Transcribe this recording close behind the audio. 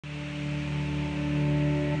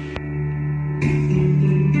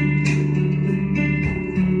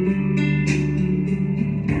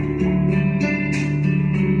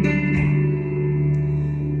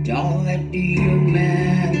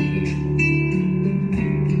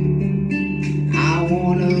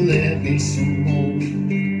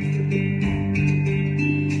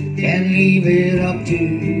to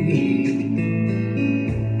him.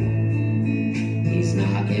 He's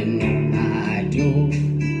knocking on my door.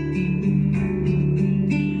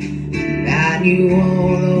 And I knew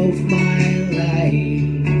all of my life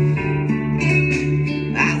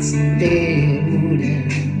that's the dead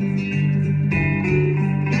end.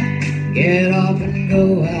 Get up and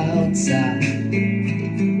go outside.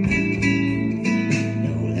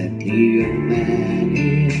 Don't let the old man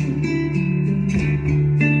in.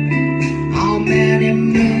 How many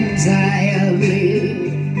moons I have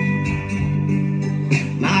lived,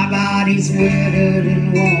 my body's weathered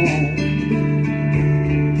and worn.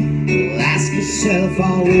 Well, ask yourself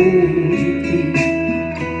how old you'd be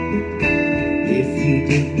if you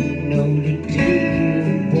didn't know the day you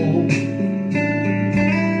were born.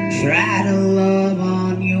 Try to love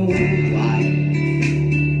on your wife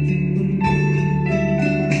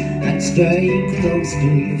and stay close to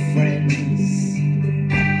your friends.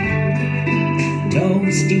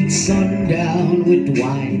 Toast each sundown with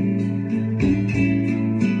wine.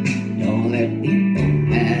 Don't let the old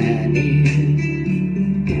man in.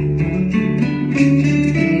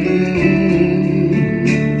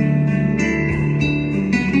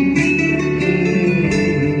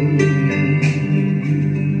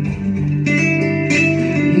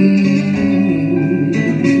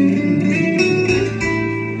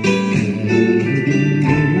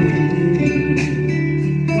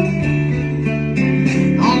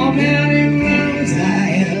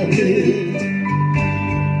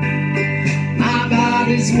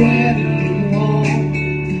 Is where you want.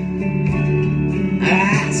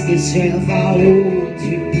 Ask yourself how old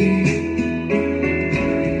you'd be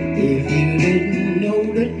if you didn't know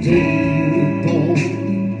the day you were born.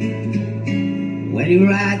 When he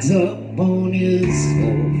rides up on his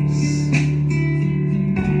horse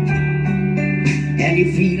and you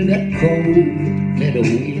feel that cold little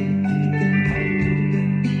wind,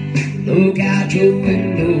 look out your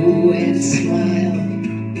window and smile.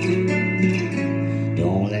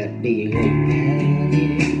 Don't let the old man in.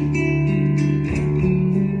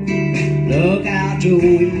 Look out your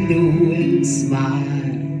window and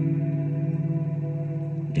smile.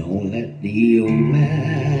 Don't let the old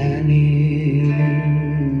man in.